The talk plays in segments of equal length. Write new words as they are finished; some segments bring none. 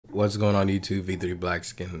What's going on YouTube? V3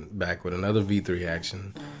 Blackskin back with another V3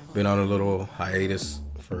 action. Been on a little hiatus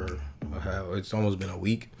for it's almost been a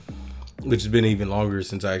week, which has been even longer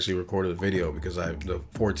since I actually recorded a video, because the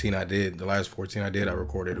last 14 I did, I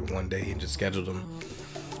recorded in one day and just scheduled them.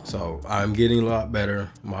 So I'm getting a lot better.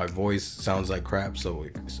 My voice sounds like crap, so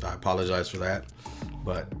I apologize for that.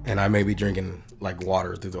 And I may be drinking like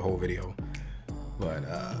water through the whole video. But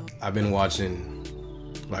I've been watching,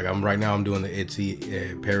 like right now I'm doing the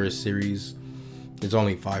ITZY Paris series. It's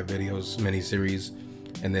only 5 videos, mini series.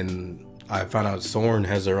 And then I found out Sorn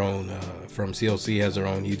has her own, from CLC has her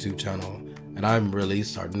own YouTube channel. And I'm really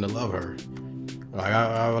starting to love her. Like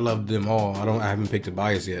I love them all. I haven't picked a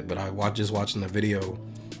bias yet, but just watching the video.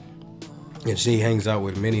 And she hangs out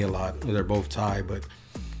with Minnie a lot. They're both Thai, but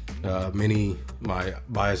Minnie, my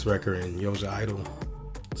bias wrecker, and Yoja Idol.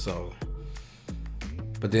 So,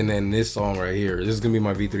 but then this song right here, this is gonna be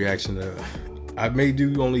my V3 action. I may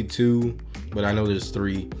do only 2, but I know there's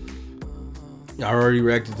 3. I already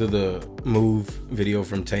reacted to the Move video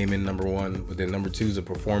from Taemin, #1, but then #2 is a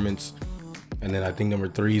performance, and then I think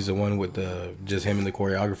 #3 is the one with just him and the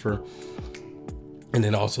choreographer, and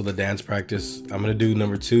then also the dance practice. I'm gonna do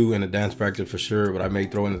 #2 and the dance practice for sure, but I may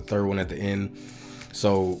throw in the 3rd one at the end.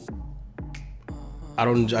 So I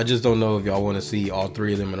just don't know if y'all want to see all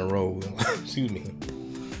 3 of them in a row. Excuse me.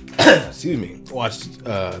 Excuse me. Watch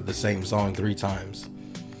the same song 3 times.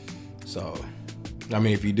 So, I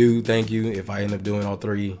mean, if you do, thank you. If I end up doing all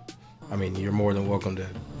 3, I mean, you're more than welcome to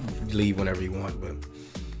leave whenever you want. But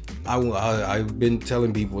I've been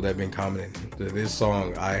telling people that have been commenting that this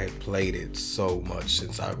song, I played it so much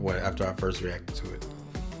since after I first reacted to it.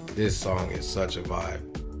 This song is such a vibe.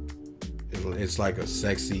 It's like a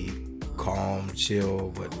sexy, calm,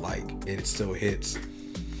 chill, but like it still hits.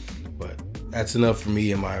 But that's enough for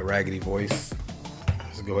me in my raggedy voice.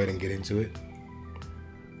 Let's go ahead and get into it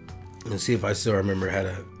and see if I still remember how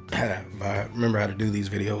to do these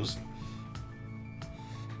videos.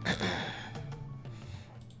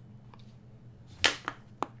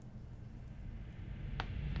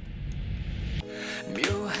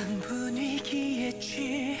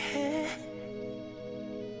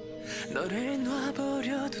 너를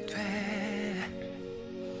놔버려도 돼.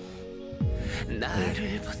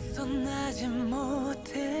 나를 벗어나지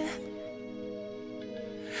못해.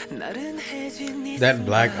 나른해진 네 That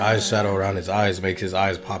black eyeshadow around his eyes makes his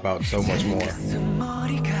eyes pop out so much more.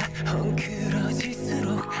 머리가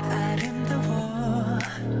헝클어질수록 아름다워.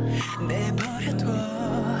 내버려둬.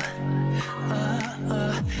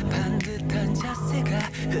 반듯한 자세가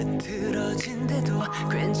흐트러진데도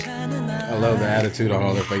괜찮은. I love the attitude on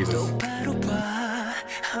all their faces.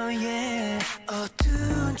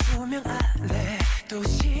 어두운 조명 아래 또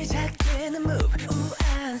시작되는 move.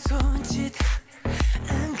 우아한 손짓,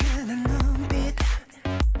 은근한 눈빛,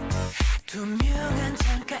 투명한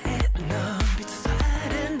창가에 넌 비춰서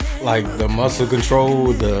아름다운. Like the muscle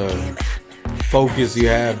control, the focus you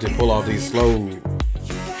have to pull off these slow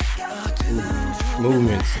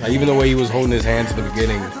movements. Like even the way he was holding his hands at the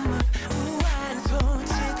beginning.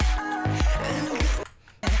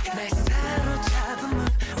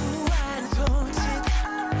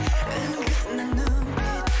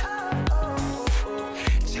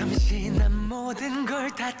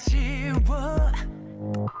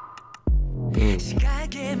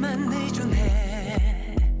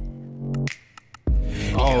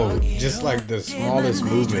 Oh, just like the smallest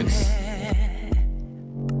movements.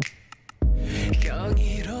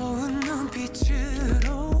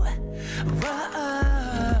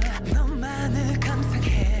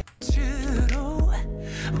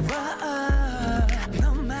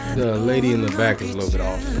 The lady in the back is a little bit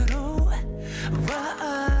off.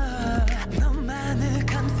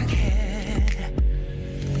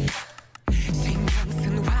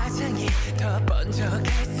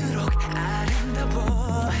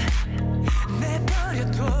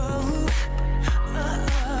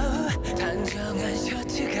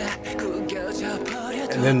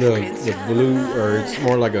 And then the blue, or it's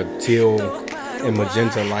more like a teal and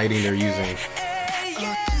magenta lighting they're using.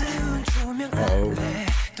 Uh-oh.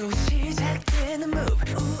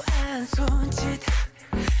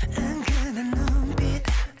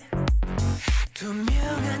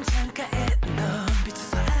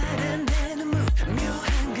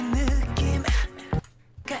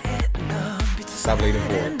 Stop leaning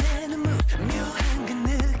forward.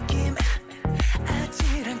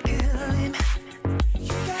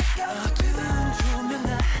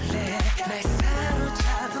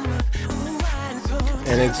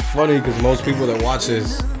 And it's funny because most people that watch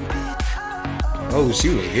this, oh, she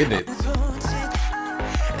was hitting it.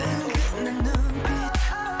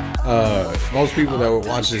 Most people that would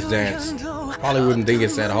watch this dance probably wouldn't think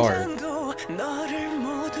it's that hard.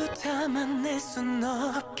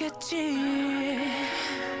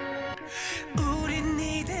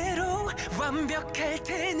 완벽할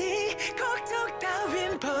테니 걱정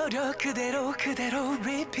따윈 버려 그대로 그대로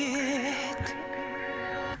repeat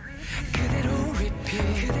그대로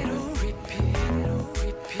repeat 그대로 repeat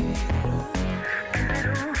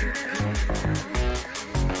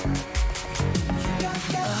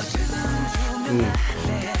어두운 조명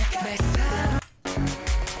아래 날 사로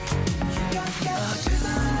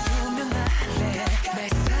어두운 조명 아래 날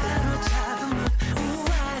사로잡은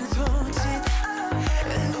우아한 손짓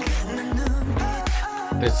은근한 눈빛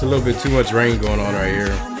It's a little bit too much rain going on right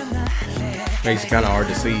here. Makes it kind of hard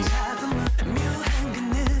to see.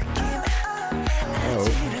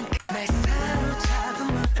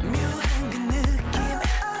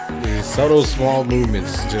 These subtle, small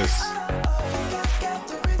movements just.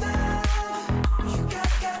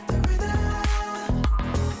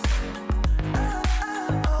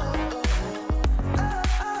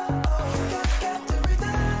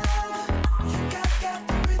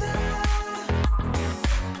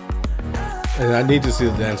 And I need to see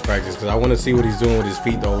the dance practice because I want to see what he's doing with his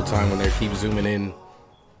feet the whole time when they keep zooming in.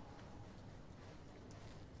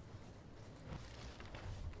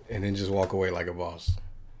 And then just walk away like a boss.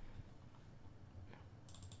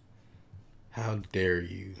 How dare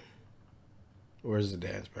you? Where's the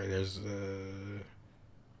dance practice? There's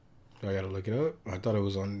I gotta look it up. I thought it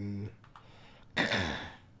was on.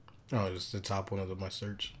 Oh, it's the top one of my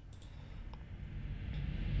search.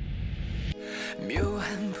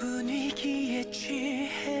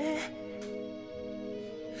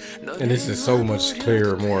 And this is so much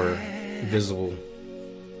clearer, more visible.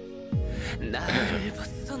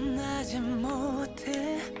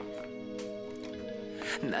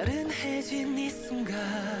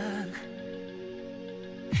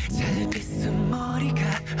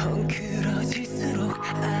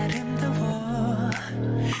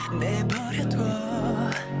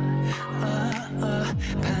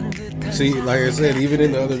 See, like I said, even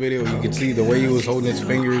in the other video, you can see the way he was holding his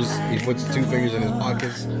fingers. He puts 2 fingers in his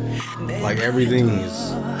pockets. Like everything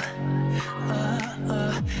is,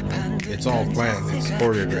 it's all planned. It's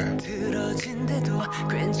choreographed.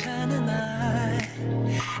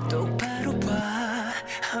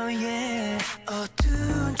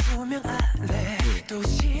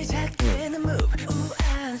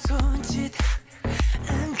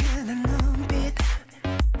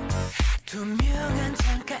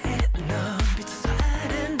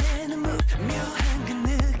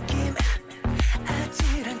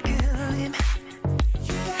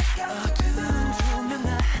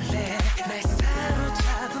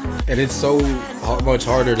 And it's so much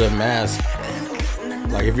harder to mask.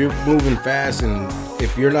 Like if you're moving fast and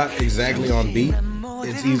if you're not exactly on beat,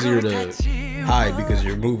 it's easier to hide because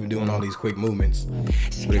you're doing all these quick movements.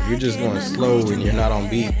 But if you're just going slow and you're not on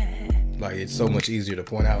beat, like it's so much easier to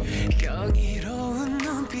point out.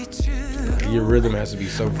 Your rhythm has to be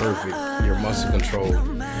so perfect. Your muscle control.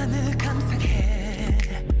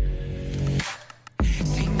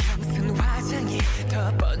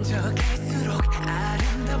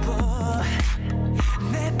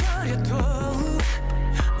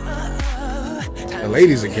 The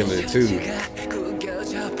ladies are killing it too.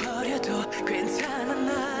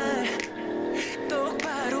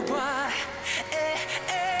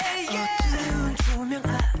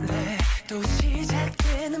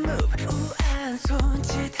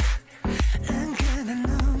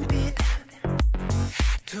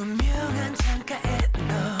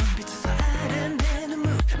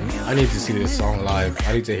 I need to see this song live.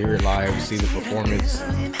 I need to hear it live, see the performance.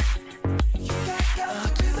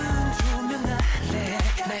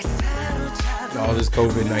 All this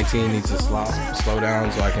COVID-19 needs to slow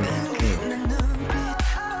down so I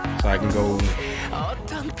can go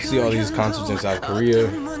see all these concerts in South Korea.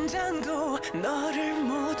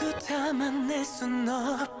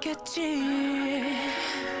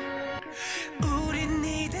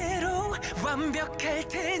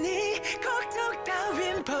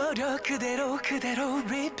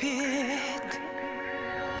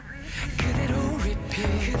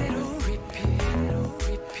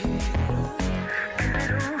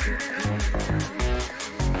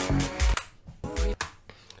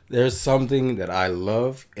 There's something that I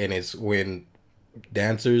love, and it's when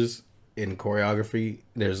dancers in choreography,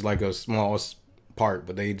 there's like a small part,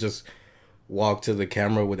 but they just walk to the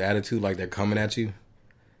camera with attitude like they're coming at you.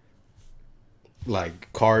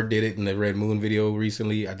 Like Card did it in the Red Moon video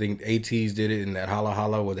recently. I think ATs did it in that Holla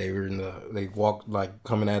Holla where they were they walked like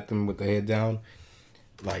coming at them with the head down.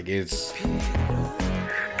 Like it's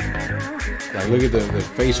Like, look at the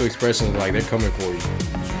facial expressions, like they're coming for you.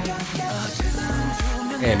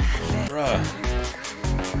 And, bruh.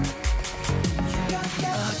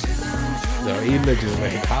 No, he looked just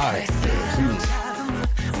like high.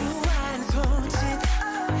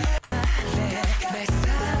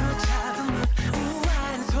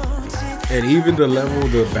 And even the level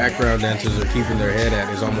the background dancers are keeping their head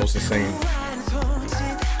at is almost the same.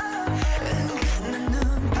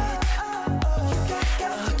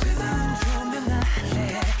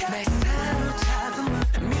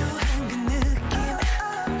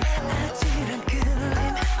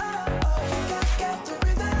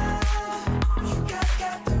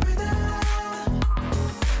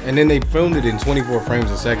 And then they filmed it in 24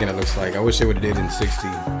 frames a second, it looks like. I wish they would have did it in 60.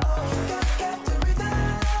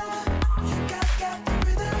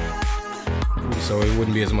 So it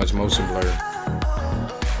wouldn't be as much motion blur.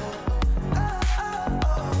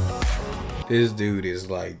 This dude is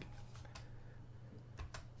like...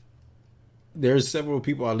 There's several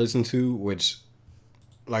people I listen to, which,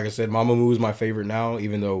 like I said, Mamamoo is my favorite now,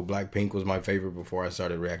 even though Blackpink was my favorite before I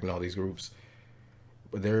started reacting to all these groups.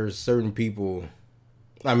 But there's certain people...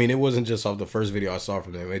 I mean, it wasn't just off the first video I saw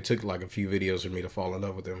from them. It took like a few videos for me to fall in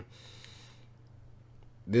love with them.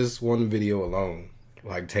 This one video alone,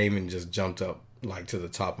 like Taemin just jumped up like to the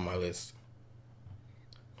top of my list.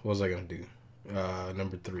 What was I gonna do?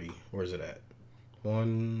 Number 3. Where's it at?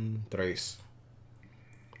 1, 3.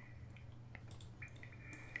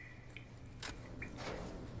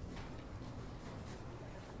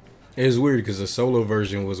 It was weird because the solo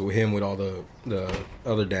version was with him with all the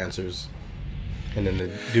other dancers. And then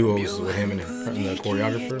the duos with him and the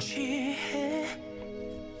choreographer.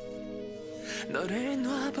 너를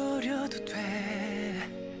놔버려도 돼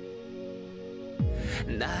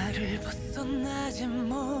나를 벗어나지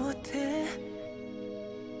못해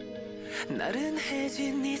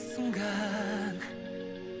나른해진 이 순간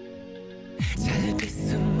잘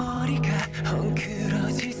빗은 머리가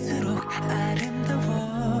헝클어질수록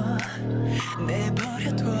아름다워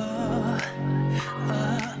내버려둬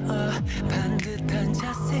반듯한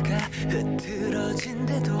자세가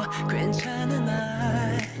흐트러진데도 괜찮은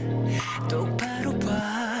날 똑바로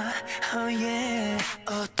봐 oh yeah.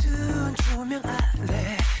 어두운 조명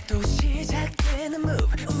아래 또 시작되는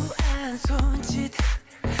move 우아한 손짓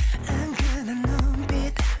은근한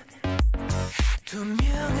눈빛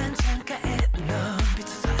투명한 창가에 넌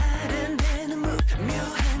비춰서 아른대는 move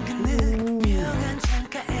묘한 그 느낌 묘한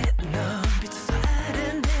창가에 넌 비춰서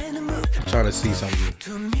아른대는 move Trying to see something.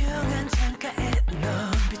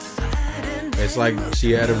 It's like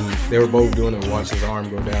she had him, they were both doing it, watch his arm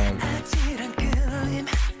go down.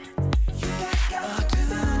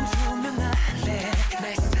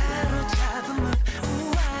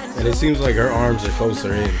 And it seems like her arms are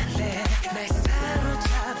closer in.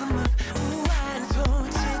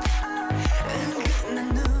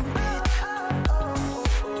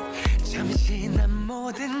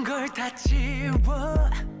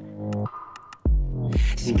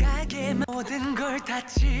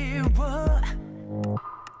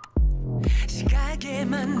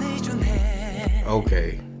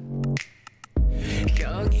 Okay.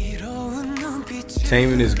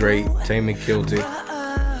 Taemin is great. Taemin killed it.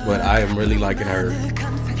 But I am really liking her.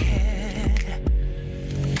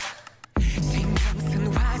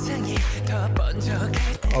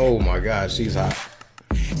 Oh my God, she's hot.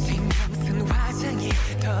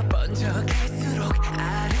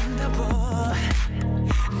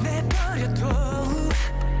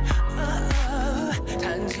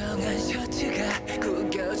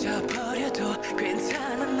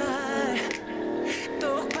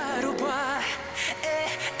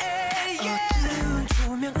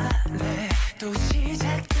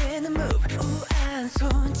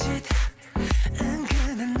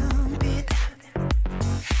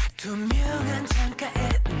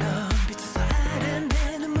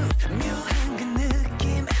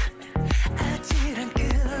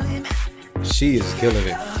 She is killing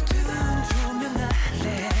it.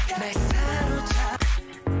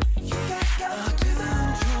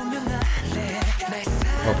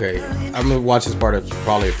 Okay, I'm gonna watch this part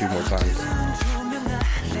probably a few more times.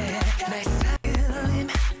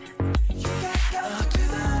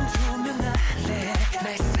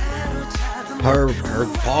 Her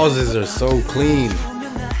pauses are so clean.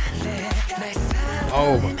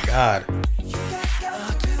 Oh my God.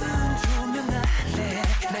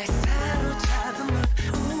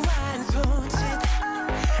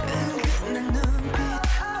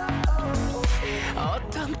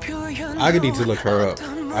 I need to look her up.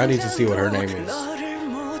 I need to see what her name is.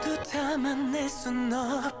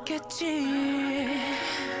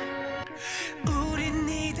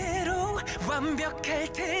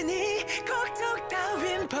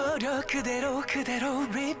 그대로 그대로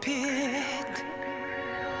repeat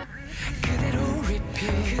그대로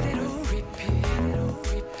repeat 그대로 repeat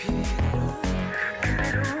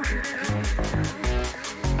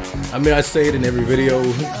I mean, I say it in every video.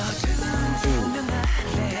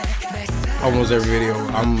 Almost every video.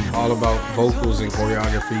 I'm all about vocals and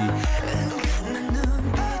choreography.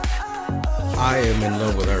 I am in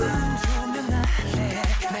love with her.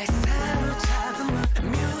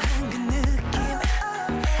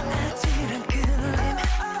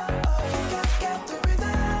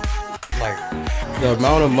 Like, the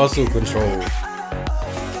amount of muscle control.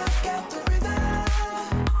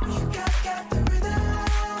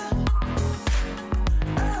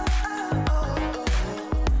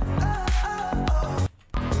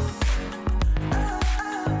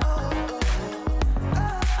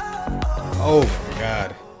 Oh my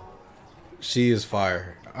god. She is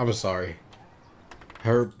fire. I'm sorry.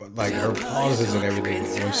 Her pauses and everything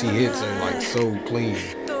when she hits are like so clean.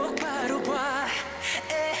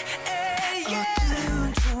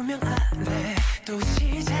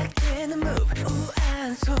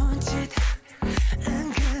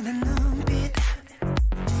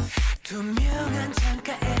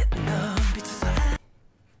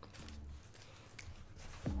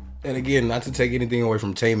 And again, not to take anything away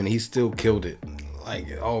from Taemin, he still killed it. Like,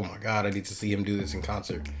 oh my god, I need to see him do this in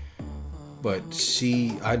concert. But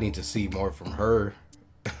I need to see more from her.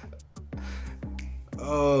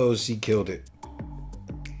 Oh, she killed it.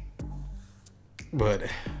 But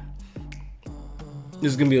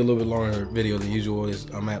this is gonna be a little bit longer video than usual.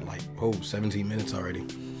 I'm at like 17 minutes already.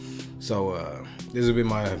 So this has been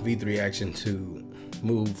my V3 reaction to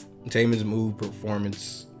Taemin's Move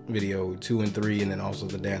performance video 2 and 3, and then also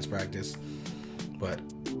the dance practice. But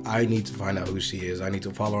I need to find out who she is. I need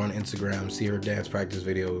to follow her on Instagram, see her dance practice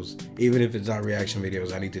videos. Even if it's not reaction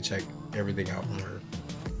videos, I need to check everything out from her.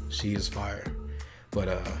 She is fire. But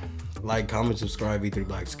like, comment, subscribe. V3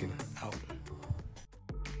 Blackskin out.